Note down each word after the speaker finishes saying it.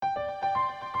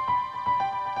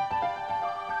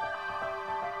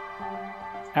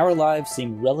Our lives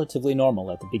seemed relatively normal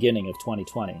at the beginning of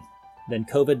 2020. Then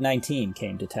COVID-19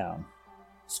 came to town.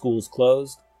 Schools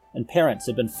closed, and parents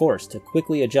have been forced to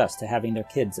quickly adjust to having their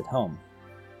kids at home.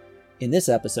 In this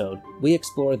episode, we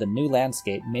explore the new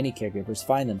landscape many caregivers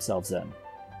find themselves in.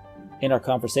 In our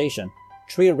conversation,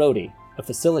 Trehia Rohde, a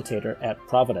facilitator at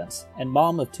Providence and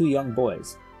mom of 2 young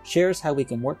boys, shares how we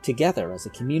can work together as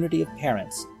a community of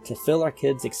parents to fill our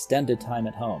kids' extended time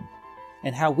at home,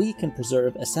 and how we can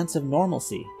preserve a sense of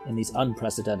normalcy in these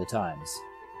unprecedented times.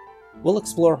 We'll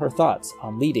explore her thoughts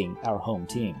on leading our home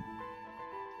team.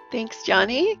 Thanks,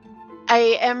 Johnny.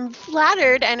 I am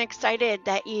flattered and excited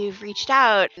that you've reached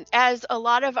out. As a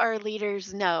lot of our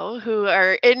leaders know who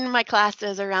are in my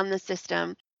classes around the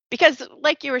system, because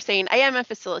like you were saying, I am a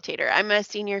facilitator. I'm a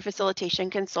senior facilitation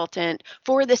consultant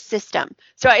for the system.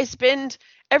 So I spend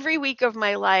every week of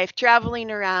my life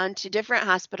traveling around to different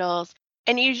hospitals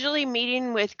and usually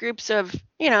meeting with groups of,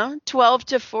 12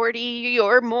 to 40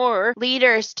 or more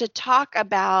leaders to talk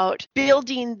about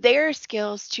building their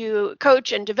skills to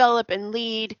coach and develop and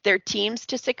lead their teams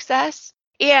to success.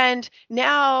 And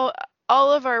now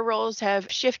all of our roles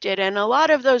have shifted, and a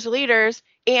lot of those leaders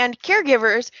and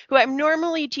caregivers who I'm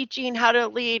normally teaching how to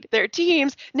lead their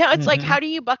teams, now it's like, how do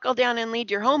you buckle down and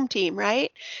lead your home team,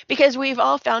 right? Because we've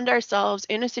all found ourselves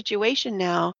in a situation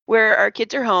now where our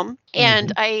kids are home.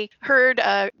 And I heard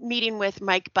a meeting with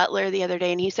Mike Butler the other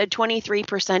day, and he said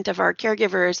 23% of our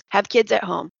caregivers have kids at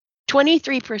home.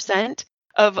 23%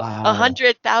 of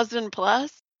 100,000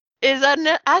 plus is an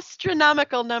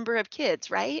astronomical number of kids,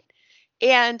 right?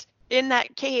 And in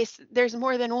that case, there's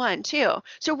more than one, too.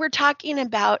 So we're talking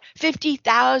about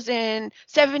 50,000,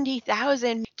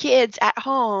 70,000 kids at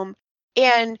home,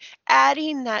 and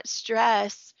adding that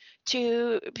stress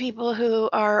to people who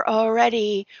are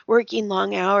already working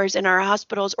long hours in our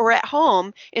hospitals or at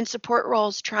home in support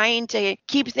roles trying to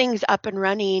keep things up and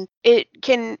running. It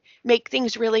can make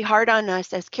things really hard on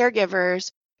us as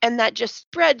caregivers, and that just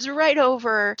spreads right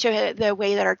over to the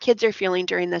way that our kids are feeling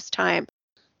during this time.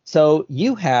 So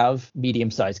you have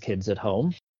medium-sized kids at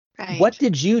home. Right. What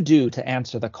did you do to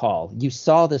answer the call? You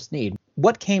saw this need.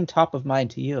 What came top of mind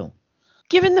to you?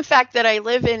 Given the fact that I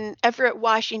live in Everett,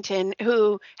 Washington,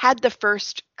 who had the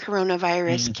first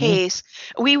coronavirus case,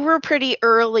 we were pretty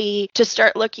early to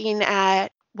start looking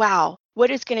at, what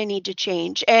is going to need to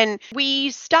change? And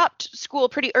we stopped school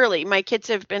pretty early. My kids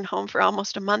have been home for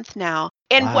almost a month now.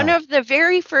 And one of the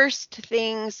very first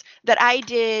things that I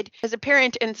did as a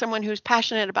parent and someone who's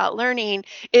passionate about learning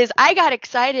is I got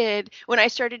excited when I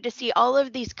started to see all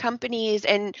of these companies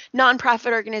and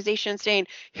nonprofit organizations saying,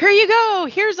 here you go,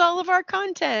 here's all of our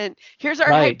content. Here's our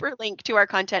hyperlink to our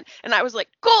content. And I was like,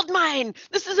 gold mine,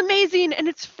 this is amazing, and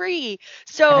it's free.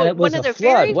 So and it was one of a the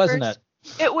flood, very wasn't first, it?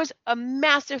 It was a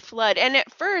massive flood. And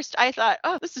at first I thought,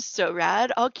 this is so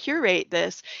rad. I'll curate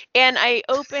this. And I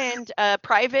opened a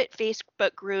private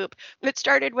Facebook group that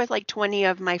started with like 20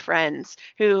 of my friends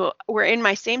who were in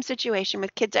my same situation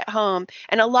with kids at home.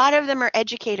 And a lot of them are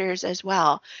educators as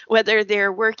well, whether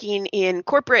they're working in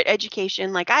corporate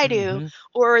education like I do,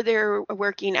 or they're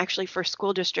working actually for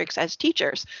school districts as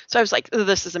teachers. So I was like,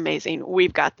 this is amazing.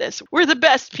 We've got this. We're the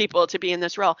best people to be in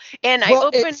this role. And I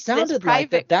opened it sounded this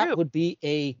private like that group. would be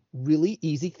a really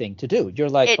easy thing to do. You're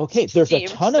like, It okay, there's a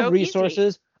ton so of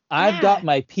resources. easy. I've got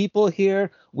my people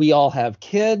here. We all have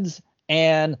kids,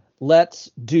 and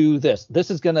let's do this. This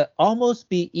is going to almost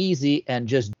be easy and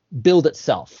just build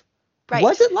itself. Right.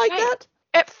 Was it like that?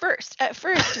 At first,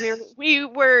 we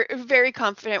were very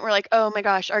confident. We're like, oh my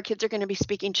gosh, our kids are going to be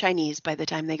speaking Chinese by the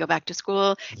time they go back to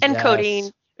school, and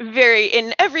coding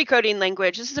in every coding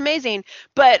language. This is amazing.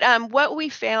 But what we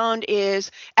found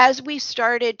is as we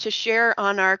started to share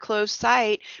on our closed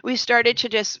site, we started to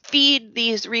just feed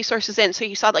these resources in. So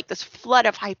you saw like this flood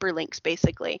of hyperlinks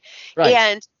basically. Right.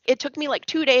 And it took me like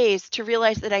 2 days to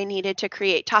realize that I needed to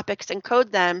create topics and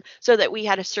code them so that we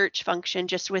had a search function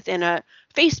just within a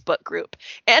Facebook group.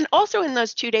 And also in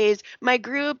those 2 days, my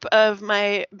group of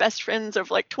my best friends of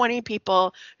like 20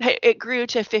 people, it grew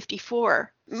to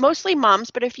 54. Mostly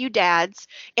moms, but a few dads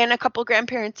and a couple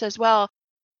grandparents as well.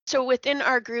 So within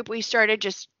our group, we started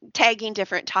just tagging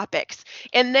different topics.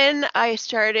 And then I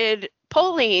started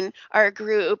polling our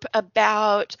group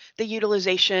about the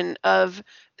utilization of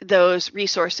those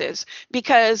resources.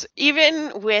 Because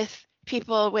even with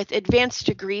people with advanced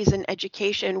degrees in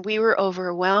education, we were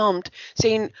overwhelmed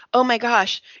saying, oh my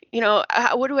gosh,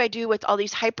 what do I do with all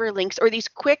these hyperlinks or these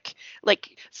quick,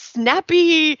 like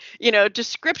snappy,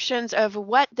 descriptions of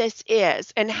what this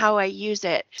is and how I use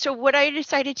it. So what I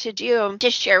decided to do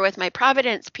to share with my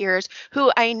Providence peers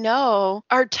who I know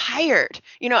are tired.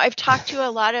 I've talked to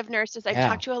a lot of nurses, I've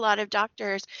talked to a lot of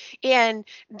doctors, and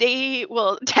they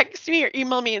will text me or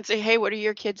email me and say, hey, what are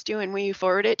your kids doing? Will you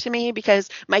forward it to me? Because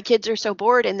my kids are so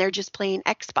bored and they're just playing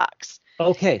Xbox.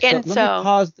 Okay, so let me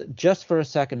pause just for a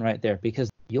second right there, because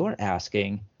you're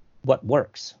asking what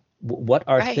works. What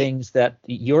are things that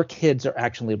your kids are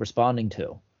actually responding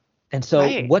to? And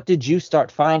so what did you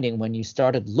start finding when you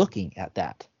started looking at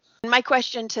that? My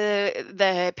question to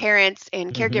the parents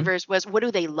and caregivers was, what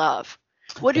do they love?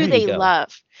 What do they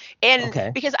love?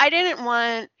 And because I didn't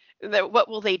want what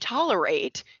will they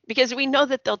tolerate? Because we know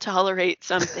that they'll tolerate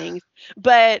some things,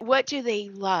 but what do they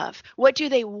love? What do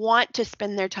they want to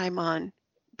spend their time on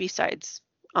besides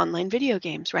online video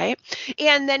games, right?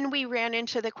 And then we ran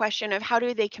into the question of how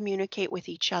do they communicate with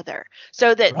each other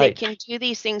so that they can do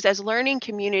these things as learning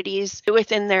communities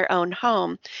within their own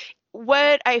home.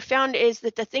 What I found is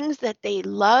that the things that they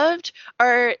loved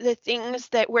are the things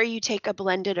that where you take a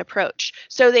blended approach.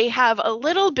 So they have a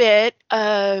little bit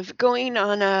of going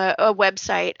on a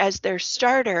website as their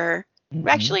starter.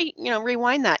 Actually,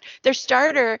 rewind that. Their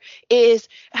starter is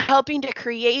helping to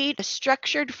create a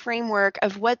structured framework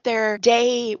of what their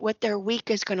day, what their week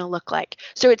is going to look like.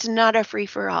 So it's not a free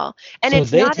for all. And so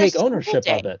it's they not take a school ownership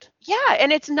day. of it. Yeah,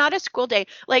 and it's not a school day.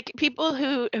 Like people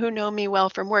who know me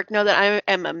well from work know that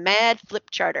I am a mad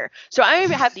flip charter. So I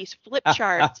have these flip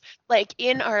charts like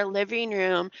in our living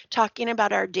room talking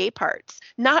about our day parts,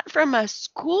 not from a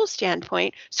school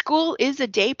standpoint. School is a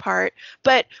day part,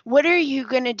 but what are you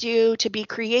going to do to be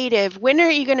creative? When are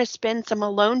you going to spend some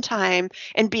alone time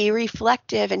and be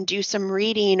reflective and do some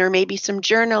reading or maybe some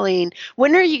journaling?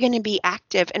 When are you going to be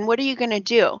active and what are you going to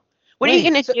do? What are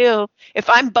you going to do if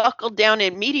I'm buckled down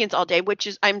in meetings all day, which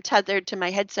is I'm tethered to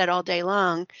my headset all day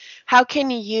long? How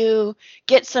can you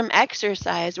get some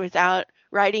exercise without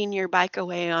riding your bike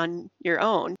away on your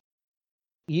own?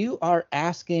 You are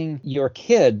asking your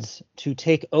kids to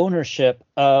take ownership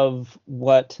of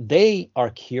what they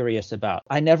are curious about.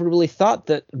 I never really thought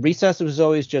that recess was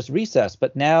always just recess,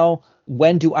 but now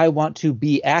when do I want to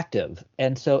be active?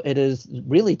 And so it is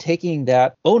really taking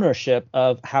that ownership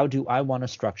of how do I want to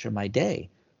structure my day?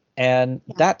 And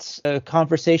that's a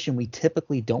conversation we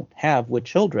typically don't have with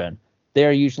children.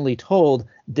 They're usually told,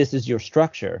 this is your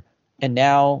structure. And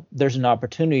now there's an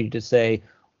opportunity to say,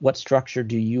 what structure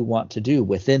do you want to do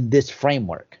within this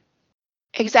framework?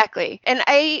 Exactly. And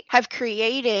I have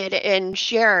created and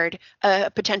shared a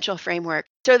potential framework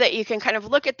so that you can kind of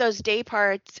look at those day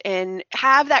parts and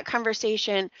have that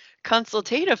conversation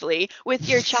consultatively with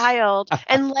your child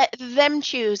and let them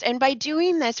choose. And by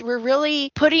doing this, we're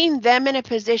really putting them in a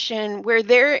position where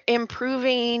they're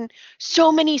improving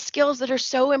so many skills that are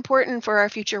so important for our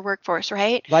future workforce,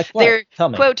 right? Like what? They're, Tell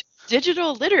me. quote,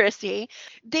 digital literacy.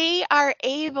 They are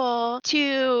able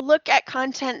to look at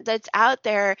content that's out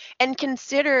there and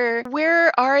consider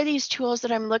where are these tools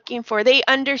that I'm looking for. They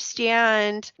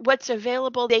understand what's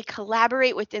available. They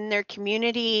collaborate within their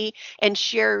community and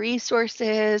share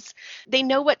resources. They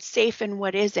know what's safe and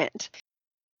what isn't.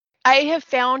 I have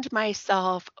found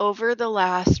myself over the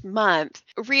last month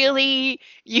really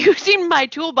using my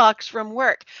toolbox from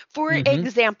work. For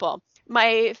example,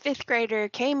 my fifth grader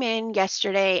came in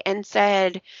yesterday and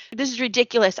said, this is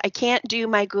ridiculous. I can't do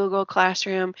my Google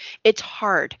Classroom. It's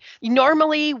hard.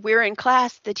 Normally, we're in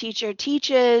class, the teacher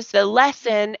teaches the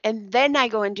lesson, and then I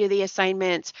go and do the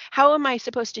assignments. How am I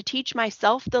supposed to teach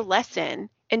myself the lesson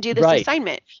and do this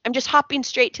assignment? I'm just hopping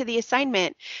straight to the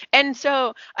assignment. And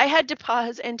so I had to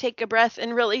pause and take a breath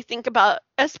and really think about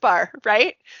SBAR,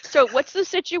 right? So what's the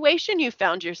situation you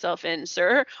found yourself in,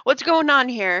 sir? What's going on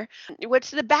here?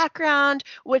 What's the background?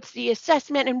 What's the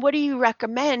assessment? And what do you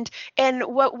recommend? And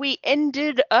what we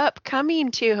ended up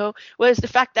coming to was the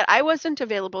fact that I wasn't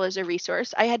available as a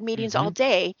resource. I had meetings all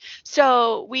day.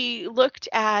 So we looked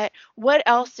at what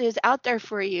else is out there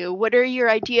for you? What are your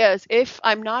ideas? If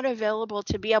I'm not available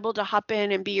to be able to hop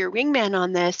in and be your wingman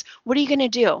on this, what are you going to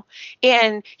do?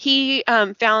 And he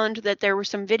found that there were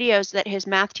some videos that his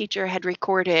math teacher had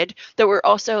recorded that were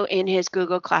also in his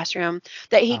Google Classroom,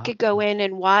 that he could go in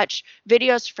and watch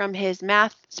videos from his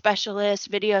math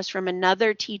specialist, videos from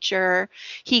another teacher.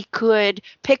 He could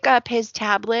pick up his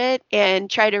tablet and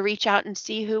try to reach out and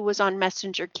see who was on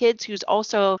Messenger Kids, who's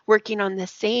also working on the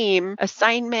same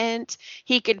assignment.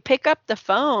 He could pick up the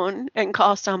phone and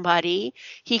call somebody.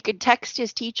 He could text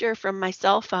his teacher from my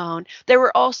cell phone. There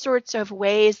were all sorts of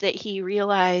ways that he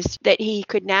realized that he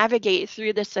could navigate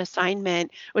through this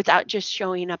assignment without just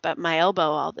showing up at my elbow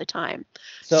all the time.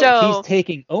 So he's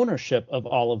taking ownership of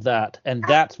all of that, and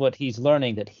that's what he's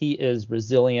learning, that he is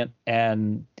resilient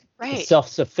and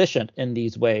self-sufficient in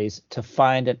these ways to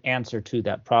find an answer to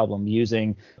that problem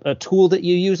using a tool that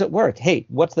you use at work. Hey,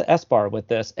 what's the S-bar with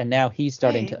this? And now he's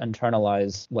starting to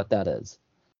internalize what that is.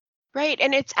 Right.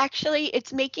 And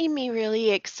it's making me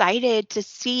really excited to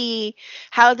see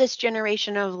how this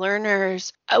generation of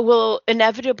learners will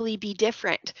inevitably be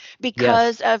different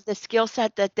because of the skill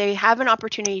set that they have an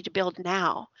opportunity to build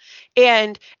now.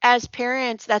 And as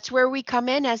parents, that's where we come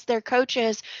in as their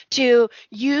coaches to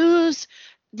use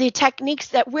the techniques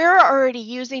that we're already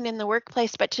using in the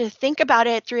workplace, but to think about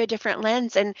it through a different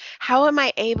lens. And how am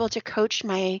I able to coach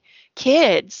my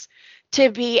kids to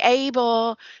be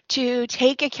able to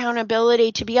take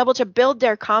accountability, to be able to build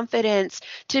their confidence,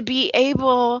 to be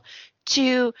able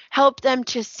to help them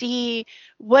to see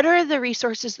what are the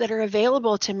resources that are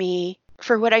available to me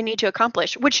for what I need to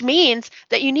accomplish, which means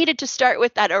that you needed to start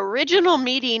with that original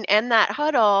meeting and that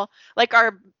huddle, like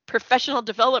our professional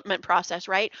development process,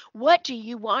 right? What do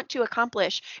you want to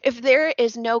accomplish? If there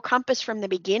is no compass from the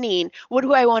beginning, what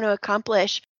do I want to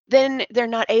accomplish? Then they're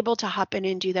not able to hop in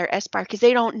and do their S-bar because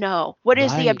they don't know. What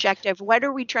is the objective? What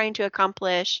are we trying to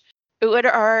accomplish? What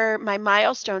are my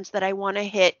milestones that I want to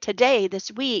hit today,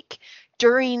 this week,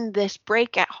 during this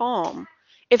break at home?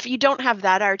 If you don't have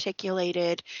that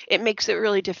articulated, it makes it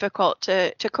really difficult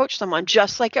to coach someone,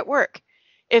 just like at work.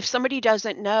 If somebody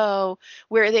doesn't know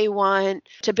where they want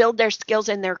to build their skills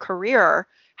in their career,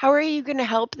 how are you going to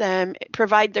help them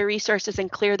provide the resources and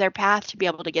clear their path to be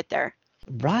able to get there?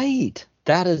 Right.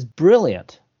 That is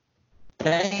brilliant.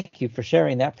 Thank you for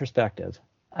sharing that perspective.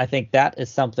 I think that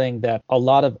is something that a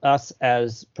lot of us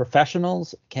as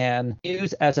professionals can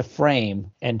use as a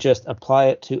frame and just apply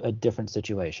it to a different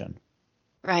situation.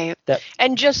 Right.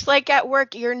 And just like at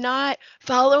work, you're not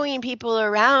following people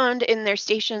around in their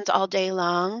stations all day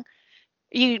long.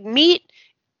 You meet,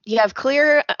 you have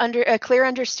a clear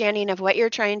understanding of what you're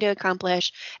trying to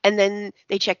accomplish, and then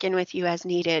they check in with you as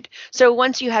needed. So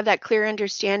once you have that clear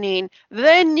understanding,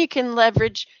 then you can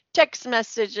leverage text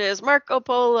messages, Marco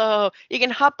Polo. You can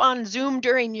hop on Zoom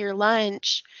during your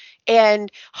lunch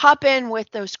and hop in with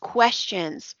those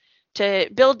questions to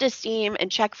build esteem and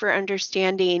check for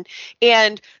understanding.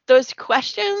 And those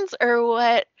questions are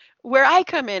where I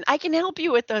come in. I can help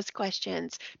you with those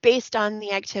questions based on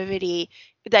the activity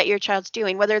that your child's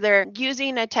doing, whether they're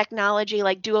using a technology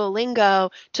like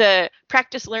Duolingo to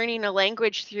practice learning a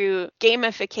language through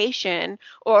gamification,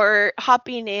 or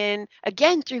hopping in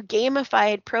again through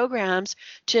gamified programs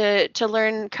to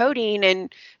learn coding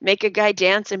and make a guy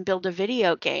dance and build a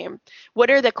video game. What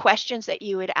are the questions that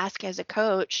you would ask as a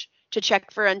coach to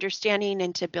check for understanding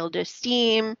and to build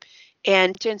esteem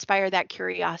and to inspire that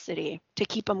curiosity to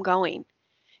keep them going?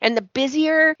 And the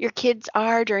busier your kids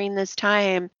are during this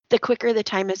time, the quicker the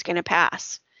time is going to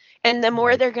pass. And the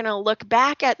more they're going to look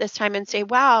back at this time and say,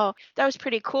 wow, that was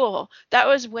pretty cool. That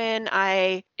was when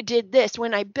I did this,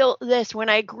 when I built this, when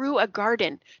I grew a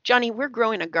garden. Johnny, we're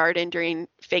growing a garden during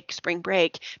fake spring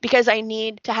break because I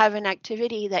need to have an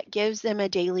activity that gives them a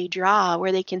daily draw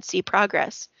where they can see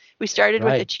progress. We started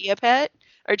with a chia pet.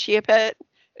 Our chia pet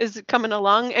is coming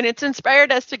along, and it's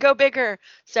inspired us to go bigger.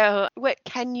 So what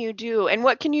can you do, and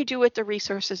what can you do with the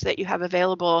resources that you have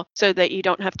available so that you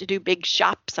don't have to do big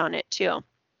shops on it too?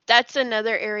 That's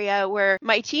another area where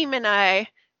my team and I,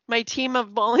 my team of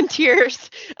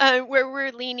volunteers, where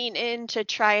we're leaning in to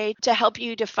try to help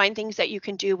you define things that you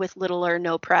can do with little or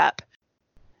no prep.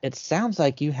 It sounds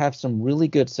like you have some really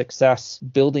good success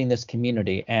building this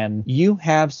community, and you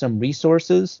have some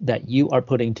resources that you are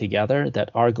putting together that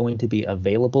are going to be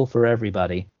available for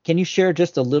everybody. Can you share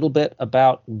just a little bit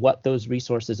about what those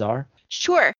resources are?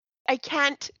 Sure. I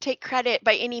can't take credit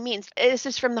by any means. This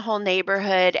is from the whole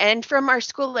neighborhood and from our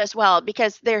school as well,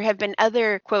 because there have been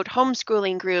other, quote,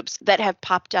 homeschooling groups that have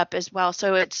popped up as well.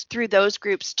 So it's through those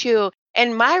groups too.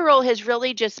 And my role has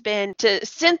really just been to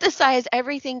synthesize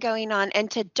everything going on and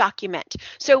to document.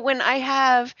 So when I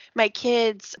have my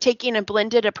kids taking a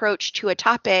blended approach to a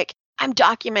topic, I'm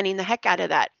documenting the heck out of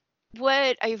that.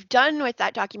 What I've done with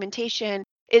that documentation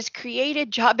is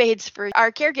created job aids for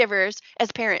our caregivers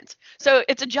as parents. So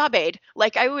it's a job aid.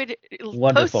 Like I would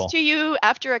Wonderful. post to you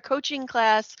after a coaching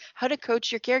class, how to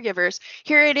coach your caregivers.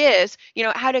 Here it is,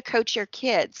 how to coach your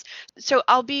kids. So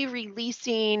I'll be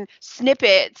releasing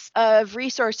snippets of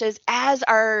resources as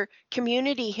our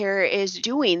community here is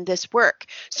doing this work.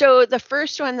 So the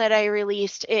first one that I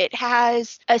released, it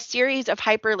has a series of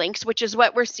hyperlinks, which is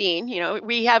what we're seeing.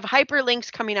 We have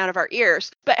hyperlinks coming out of our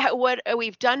ears. But what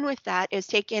we've done with that is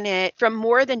taken it from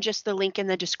more than just the link in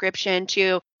the description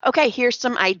to, okay, here's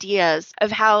some ideas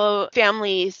of how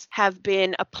families have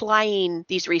been applying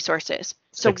these resources.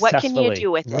 So what can you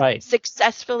do with it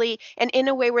successfully and in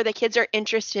a way where the kids are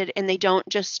interested and they don't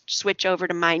just switch over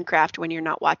to Minecraft when you're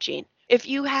not watching? If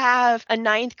you have a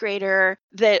 9th grader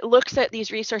that looks at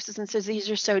these resources and says, these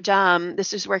are so dumb,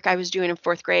 this is work I was doing in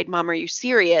 4th grade, Mom, are you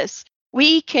serious?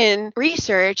 We can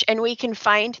research and we can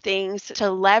find things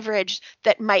to leverage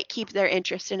that might keep their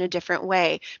interest in a different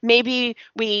way. Maybe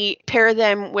we pair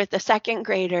them with a 2nd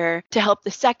grader to help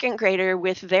the 2nd grader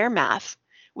with their math.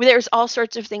 There's all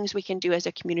sorts of things we can do as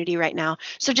a community right now.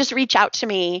 So just reach out to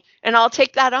me and I'll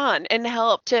take that on and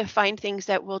help to find things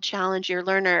that will challenge your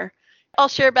learner. I'll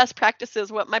share best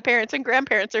practices, what my parents and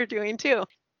grandparents are doing too.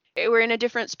 We're in a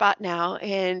different spot now,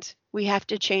 and we have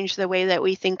to change the way that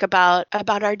we think about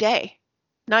our day.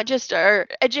 Not just our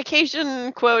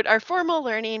education, quote, our formal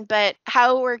learning, but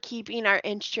how we're keeping our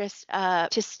interests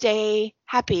up to stay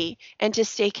happy and to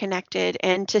stay connected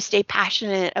and to stay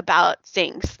passionate about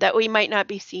things that we might not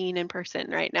be seeing in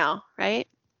person right now, right?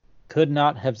 Could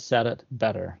not have said it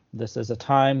better. This is a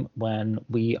time when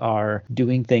we are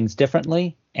doing things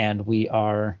differently and we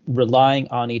are relying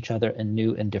on each other in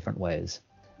new and different ways.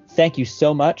 Thank you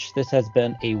so much. This has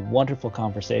been a wonderful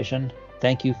conversation.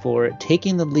 Thank you for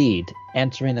taking the lead,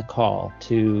 answering the call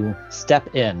to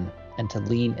step in and to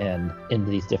lean in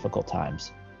these difficult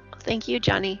times. Thank you,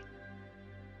 Johnny.